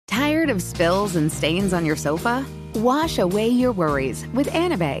of spills and stains on your sofa? Wash away your worries with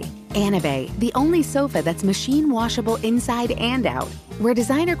Anabay. Anabay, the only sofa that's machine washable inside and out, where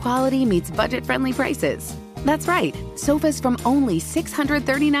designer quality meets budget-friendly prices. That's right, sofas from only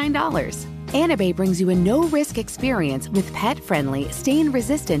 $639. Anabay brings you a no-risk experience with pet-friendly,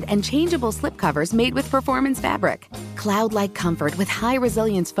 stain-resistant, and changeable slipcovers made with performance fabric, cloud-like comfort with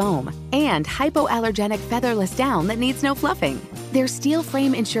high-resilience foam, and hypoallergenic featherless down that needs no fluffing. Their steel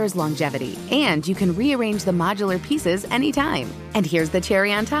frame ensures longevity, and you can rearrange the modular pieces anytime. And here's the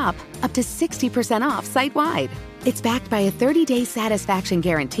cherry on top, up to 60% off site-wide. It's backed by a 30-day satisfaction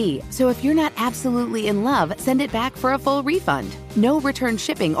guarantee, so if you're not absolutely in love, send it back for a full refund. No return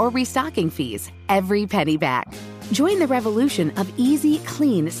shipping or restocking fees. Every penny back. Join the revolution of easy,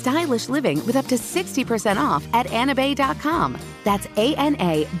 clean, stylish living with up to 60% off at anabay.com. That's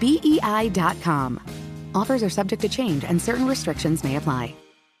ANABEI.com. Offers are subject to change and certain restrictions may apply.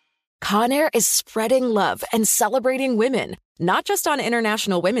 Conair is spreading love and celebrating women, not just on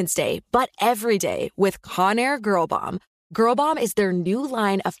International Women's Day, but every day with Conair Girl Bomb. Girl Bomb is their new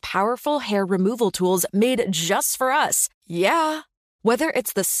line of powerful hair removal tools made just for us. Yeah. Whether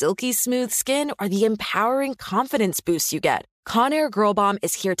it's the silky smooth skin or the empowering confidence boost you get, Conair Girl Bomb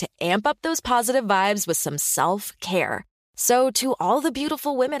is here to amp up those positive vibes with some self-care. So to all the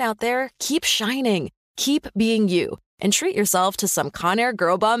beautiful women out there, keep shining, keep being you, and treat yourself to some Conair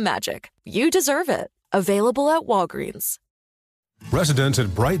Girl Bomb magic. You deserve it. Available at Walgreens. Residents at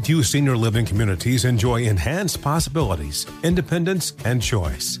Brightview Senior Living Communities enjoy enhanced possibilities, independence, and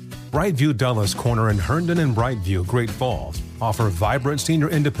choice. Brightview Dulles Corner in Herndon and Brightview, Great Falls, offer vibrant senior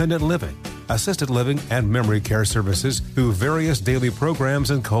independent living, assisted living, and memory care services through various daily programs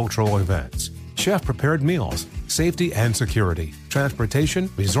and cultural events. Chef-prepared meals, safety and security, transportation,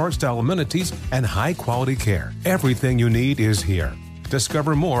 resort-style amenities, and high-quality care. Everything you need is here.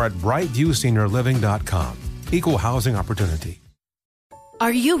 Discover more at brightviewseniorliving.com. Equal housing opportunity.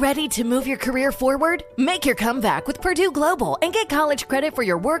 Are you ready to move your career forward? Make your comeback with Purdue Global and get college credit for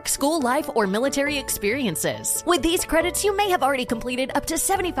your work, school, life, or military experiences. With these credits, you may have already completed up to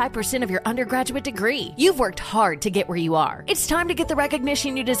 75% of your undergraduate degree. You've worked hard to get where you are. It's time to get the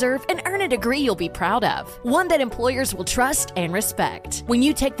recognition you deserve and earn a degree you'll be proud of. One that employers will trust and respect. When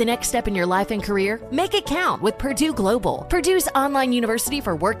you take the next step in your life and career, make it count with Purdue Global, Purdue's online university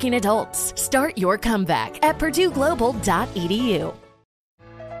for working adults. Start your comeback at purdueglobal.edu.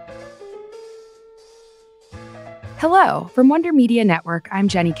 Hello, from Wonder Media Network, I'm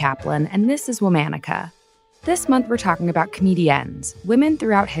Jenny Kaplan, and this is Womanica. This month we're talking about comediennes, women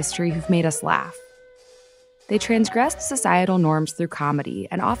throughout history who've made us laugh. They transgressed societal norms through comedy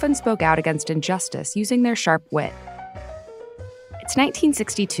and often spoke out against injustice using their sharp wit. It's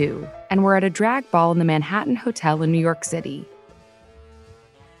 1962, and we're at a drag ball in the Manhattan Hotel in New York City.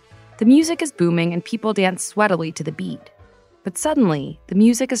 The music is booming and people dance sweatily to the beat. But suddenly, the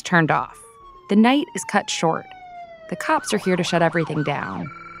music is turned off. The night is cut short. The cops are here to shut everything down.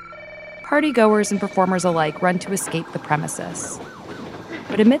 Partygoers and performers alike run to escape the premises.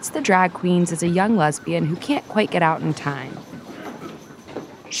 But amidst the drag queens is a young lesbian who can't quite get out in time.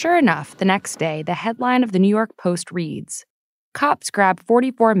 Sure enough, the next day, the headline of the New York Post reads, "Cops grab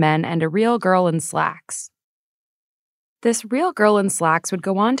 44 men and a real girl in slacks." This real girl in slacks would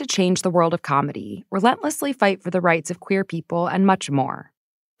go on to change the world of comedy, relentlessly fight for the rights of queer people, and much more.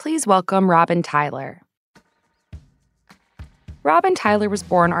 Please welcome Robin Tyler. Robin Tyler was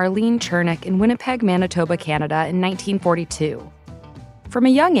born Arlene Chernick in Winnipeg, Manitoba, Canada in 1942. From a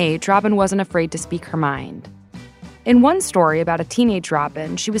young age, Robin wasn't afraid to speak her mind. In one story about a teenage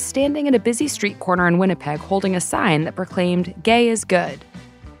Robin, she was standing at a busy street corner in Winnipeg holding a sign that proclaimed, "Gay is good."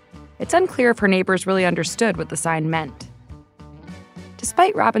 It's unclear if her neighbors really understood what the sign meant.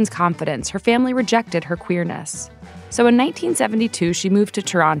 Despite Robin's confidence, her family rejected her queerness. So in 1972, she moved to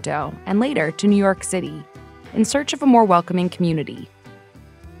Toronto, and later to New York City, in search of a more welcoming community.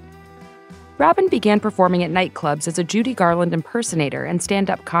 Robin began performing at nightclubs as a Judy Garland impersonator and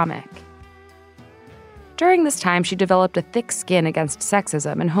stand-up comic. During this time, she developed a thick skin against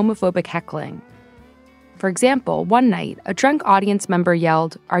sexism and homophobic heckling. For example, one night, a drunk audience member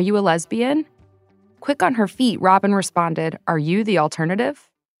yelled, "Are you a lesbian?" Quick on her feet, Robin responded, "Are you the alternative?"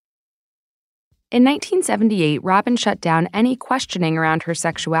 In 1978, Robin shut down any questioning around her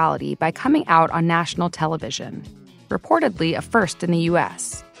sexuality by coming out on national television, reportedly a first in the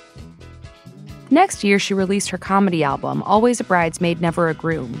U.S. The next year, she released her comedy album, Always a Bridesmaid, Never a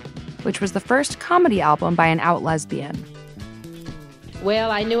Groom, which was the first comedy album by an out lesbian.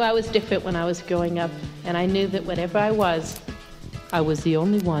 Well, I knew I was different when I was growing up, and I knew that whatever I was the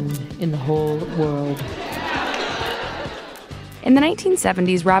only one in the whole world. In the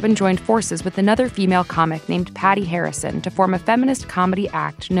 1970s, Robin joined forces with another female comic named Patty Harrison to form a feminist comedy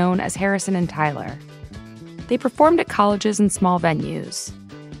act known as Harrison and Tyler. They performed at colleges and small venues.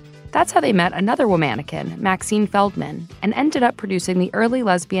 That's how they met another womanican, Maxine Feldman, and ended up producing the early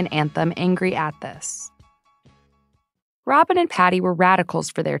lesbian anthem Angry at This. Robin and Patty were radicals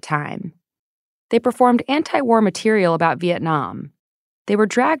for their time. They performed anti-war material about Vietnam. They were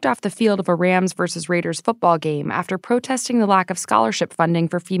dragged off the field of a Rams versus Raiders football game after protesting the lack of scholarship funding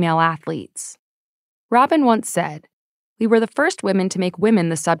for female athletes. Robin once said, "We were the first women to make women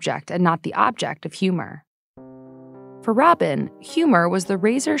the subject and not the object of humor." For Robin, humor was the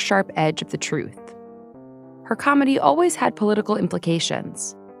razor-sharp edge of the truth. Her comedy always had political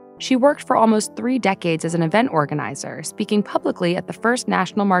implications. She worked for almost 3 decades as an event organizer, speaking publicly at the first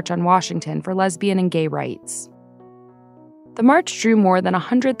National March on Washington for lesbian and gay rights. The march drew more than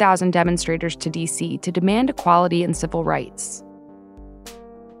 100,000 demonstrators to D.C. to demand equality and civil rights.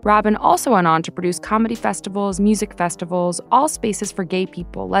 Robin also went on to produce comedy festivals, music festivals, all spaces for gay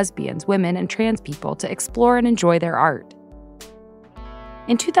people, lesbians, women, and trans people to explore and enjoy their art.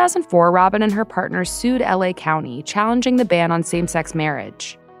 In 2004, Robin and her partner sued LA County, challenging the ban on same-sex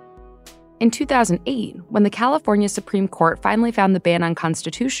marriage. In 2008, when the California Supreme Court finally found the ban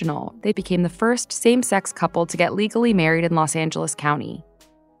unconstitutional, they became the first same-sex couple to get legally married in Los Angeles County.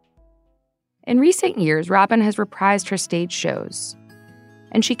 In recent years, Robin has reprised her stage shows,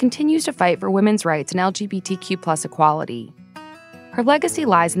 and she continues to fight for women's rights and LGBTQ+ equality. Her legacy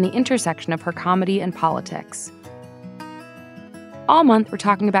lies in the intersection of her comedy and politics. All month, we're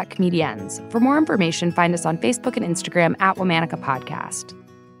talking about Comediennes. For more information, find us on Facebook and Instagram at Womanica Podcast.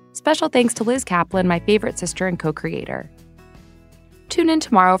 Special thanks to Liz Kaplan, my favorite sister and co-creator. Tune in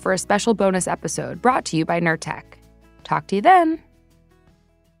tomorrow for a special bonus episode brought to you by Nurtec. Talk to you then.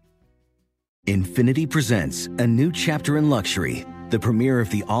 Infiniti presents a new chapter in luxury, the premiere of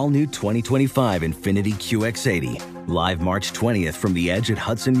the all-new 2025 Infiniti QX80, live March 20th from the Edge at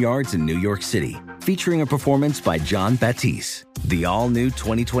Hudson Yards in New York City, featuring a performance by John Batiste. The all-new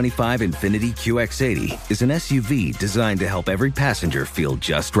 2025 Infiniti QX80 is an SUV designed to help every passenger feel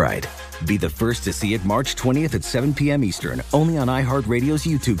just right. Be the first to see it March 20th at 7 p.m. Eastern, only on iHeartRadio's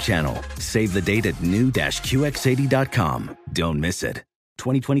YouTube channel. Save the date at new-QX80.com. Don't miss it.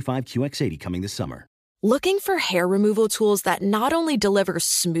 2025 QX80 coming this summer. Looking for hair removal tools that not only deliver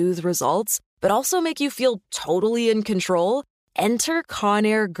smooth results, but also make you feel totally in control? Enter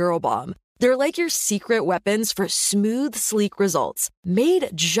Conair Girl Bomb. They're like your secret weapons for smooth, sleek results,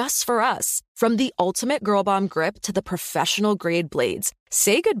 made just for us. From the ultimate Girl Bomb grip to the professional-grade blades,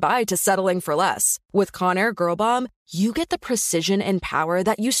 say goodbye to settling for less. With Conair Girl Bomb, you get the precision and power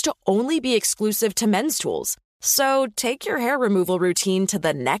that used to only be exclusive to men's tools. So take your hair removal routine to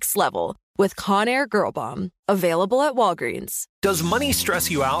the next level with Conair Girl Bomb. Available at Walgreens. Does money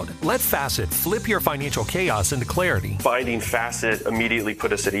stress you out? Let Facet flip your financial chaos into clarity. Finding Facet immediately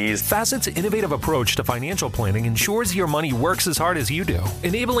put us at ease. Facet's innovative approach to financial planning ensures your money works as hard as you do,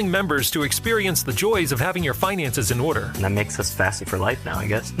 enabling members to experience the joys of having your finances in order. And that makes us Facet for life now, I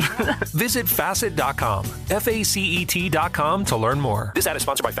guess. Visit Facet.com, FACET.com to learn more. This ad is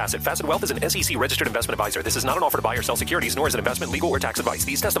sponsored by Facet. Facet Wealth is an SEC registered investment advisor. This is not an offer to buy or sell securities, nor is it investment, legal, or tax advice.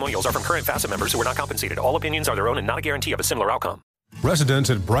 These testimonials are from current Facet members who are not compensated. All opinions are their own and not a guarantee of a similar outcome. Residents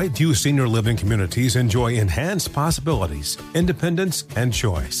at Brightview Senior Living Communities enjoy enhanced possibilities, independence, and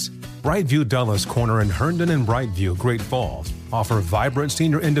choice. Brightview Dulles Corner in Herndon and Brightview, Great Falls, offer vibrant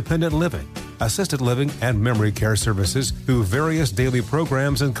senior independent living, assisted living, and memory care services through various daily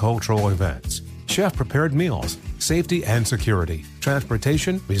programs and cultural events. Chef-prepared meals, safety and security,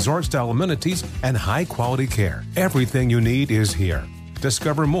 transportation, resort-style amenities, and high-quality care. Everything you need is here.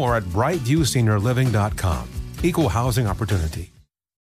 Discover more at brightviewseniorliving.com. Equal housing opportunity.